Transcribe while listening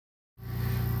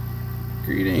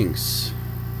Greetings,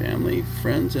 family,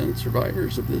 friends, and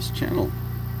survivors of this channel.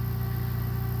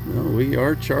 Well, we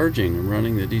are charging. I'm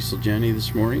running the diesel Jenny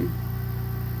this morning,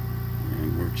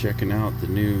 and we're checking out the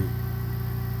new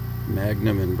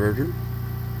Magnum inverter.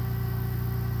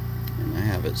 And I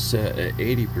have it set at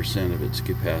 80% of its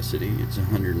capacity. It's a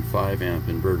 105 amp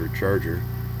inverter charger.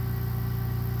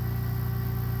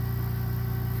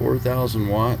 4,000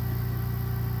 watt,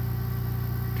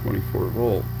 24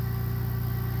 volt.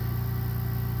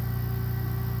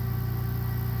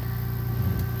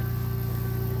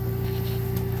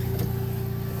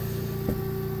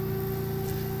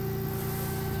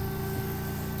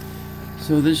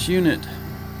 So this unit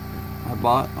I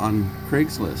bought on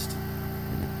Craigslist.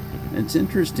 It's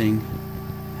interesting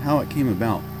how it came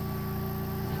about.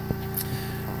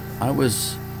 I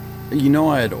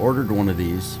had ordered one of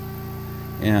these,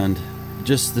 and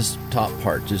just this top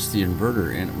part, just the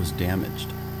inverter, and it was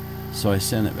damaged. So I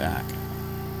sent it back.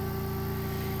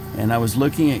 And I was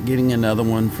looking at getting another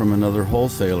one from another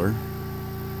wholesaler.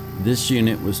 This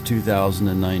unit was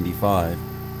 $2,095,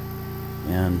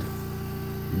 and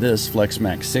this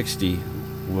FlexMax 60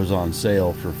 was on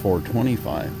sale for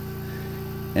 $425,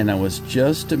 and I was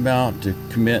just about to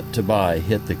commit to buy,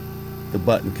 hit the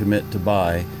button commit to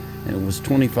buy, and it was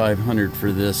 $2,500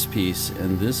 for this piece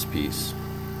and this piece.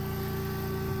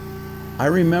 I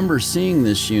remember seeing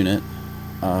this unit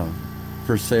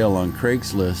for sale on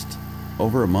Craigslist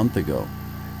over a month ago,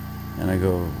 and I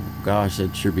go, gosh,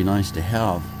 that'd sure be nice to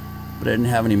have, but I didn't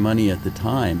have any money at the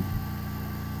time.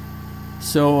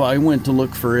 So I went to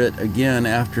look for it again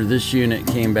after this unit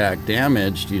came back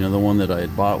damaged. The one that I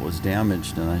had bought was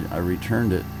damaged, and I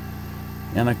returned it.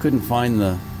 And I couldn't find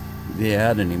the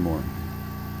ad anymore.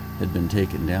 It had been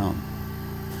taken down.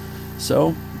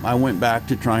 So I went back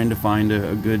to trying to find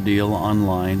a good deal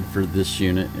online for this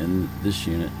unit and this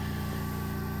unit.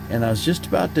 And I was just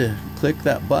about to click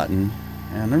that button,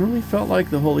 and I really felt like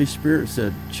the Holy Spirit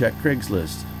said, check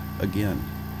Craigslist again.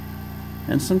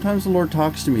 And sometimes the Lord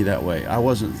talks to me that way. I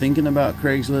wasn't thinking about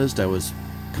Craigslist. I was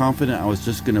confident I was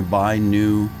just going to buy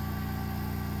new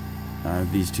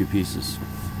these two pieces.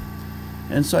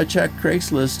 And so I checked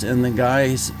Craigslist, and the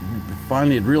guy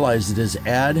finally had realized that his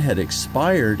ad had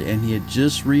expired, and he had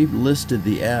just relisted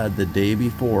the ad the day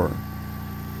before.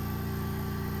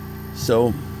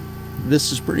 So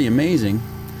this is pretty amazing.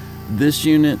 This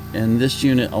unit and this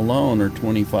unit alone are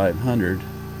 $2,500.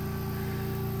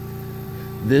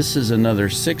 This is another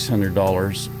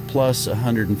 $600 plus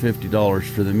 $150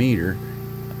 for the meter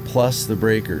plus the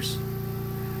breakers.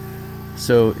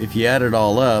 So if you add it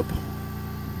all up,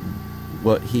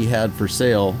 what he had for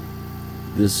sale,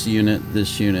 this unit,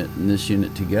 and this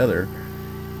unit together,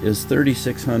 is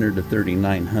 $3,600 to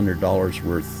 $3,900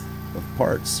 worth of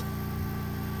parts.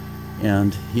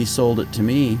 And he sold it to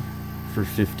me for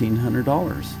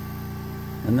 $1,500.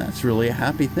 And that's really a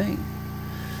happy thing.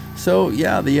 So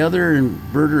yeah, the other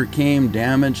inverter came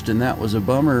damaged, and that was a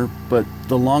bummer, but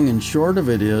the long and short of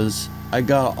it is I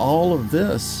got all of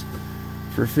this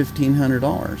for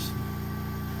 $1,500.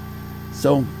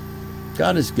 So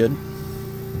God is good.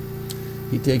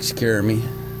 He takes care of me.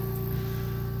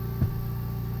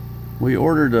 We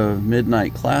ordered a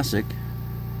Midnight Classic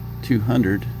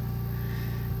 200,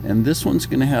 and this one's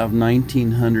going to have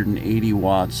 1980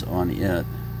 watts on it.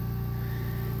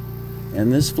 And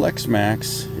this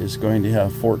FlexMax is going to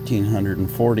have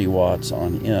 1440 watts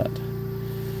on it.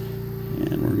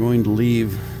 And we're going to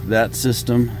leave that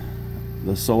system,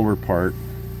 the solar part.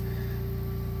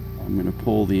 I'm going to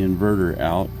pull the inverter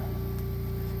out,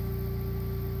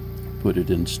 put it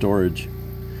in storage,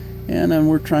 and then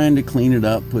we're trying to clean it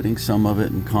up, putting some of it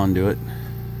in conduit.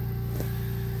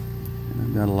 And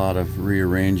I've got a lot of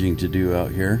rearranging to do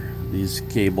out here. These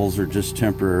cables are just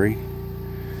temporary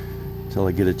until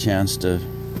I get a chance to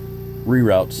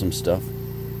reroute some stuff.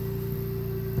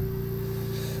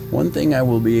 One thing I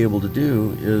will be able to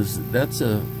do is, that's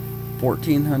a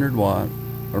 1400 watt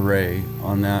array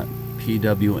on that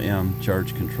PWM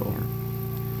charge controller,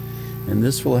 and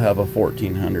this will have a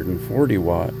 1440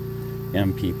 watt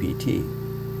MPPT.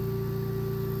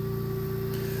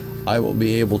 I will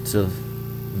be able to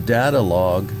data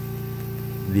log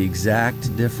the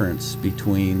exact difference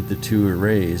between the two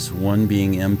arrays, one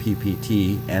being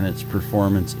MPPT and its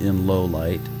performance in low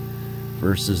light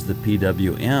versus the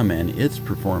PWM and its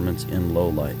performance in low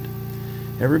light.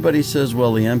 Everybody says,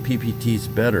 well, the MPPT is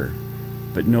better,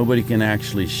 but nobody can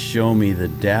actually show me the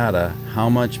data how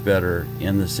much better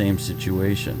in the same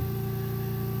situation.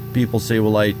 People say,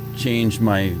 well, I changed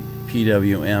my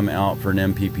PWM out for an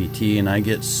MPPT and I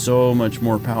get so much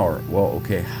more power. Well,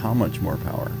 okay, how much more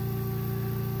power?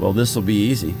 Well, this will be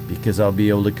easy because I'll be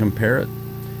able to compare it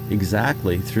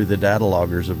exactly through the data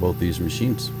loggers of both these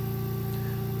machines.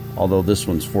 Although this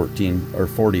one's 14 or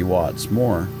 40 watts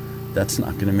more, that's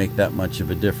not going to make that much of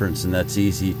a difference, and that's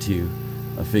easy to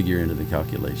figure into the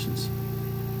calculations.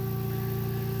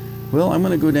 Well, I'm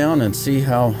going to go down and see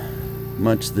how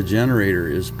much the generator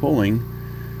is pulling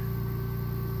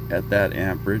at that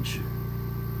amperage.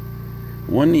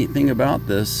 One neat thing about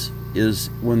this is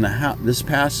when this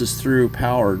passes through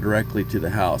power directly to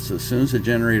the house. As soon as the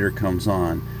generator comes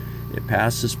on, it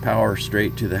passes power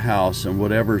straight to the house, and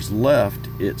whatever's left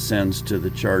it sends to the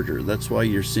charger. That's why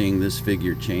you're seeing this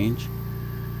figure change.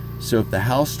 So if the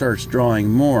house starts drawing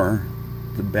more,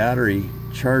 the battery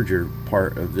charger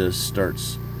part of this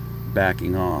starts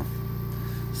backing off.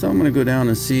 So I'm going to go down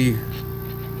and see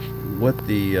what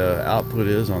the output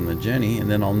is on the Jenny,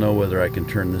 and then I'll know whether I can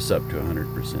turn this up to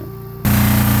 100%.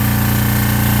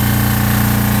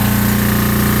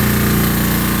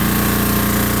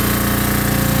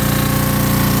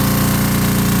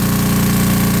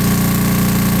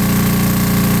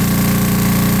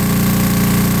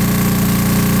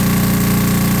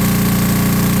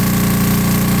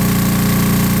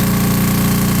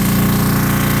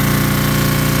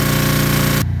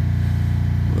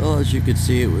 As you could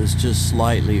see, it was just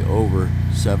slightly over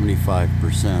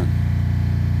 75%,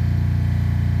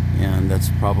 and that's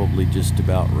probably just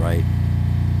about right.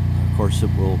 Of course,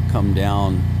 it will come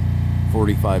down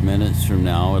 45 minutes from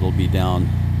now. It'll be down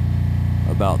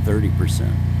about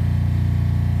 30%.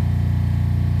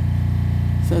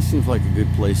 So that seems like a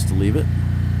good place to leave it.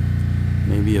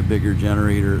 Maybe a bigger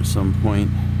generator at some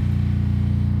point,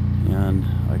 and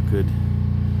I could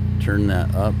turn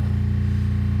that up.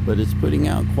 But it's putting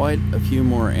out quite a few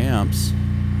more amps.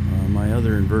 My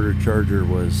other inverter charger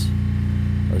was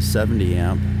a 70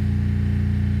 amp,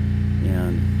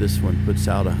 and this one puts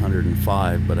out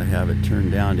 105, but I have it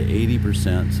turned down to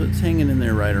 80%, so it's hanging in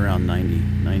there right around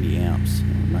 90 amps.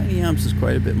 90 amps is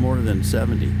quite a bit more than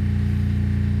 70.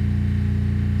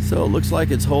 So it looks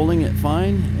like it's holding it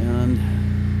fine,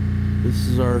 and this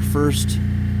is our first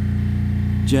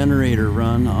generator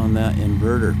run on that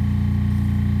inverter.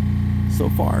 So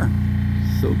far,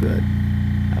 so good.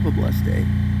 Have a blessed day.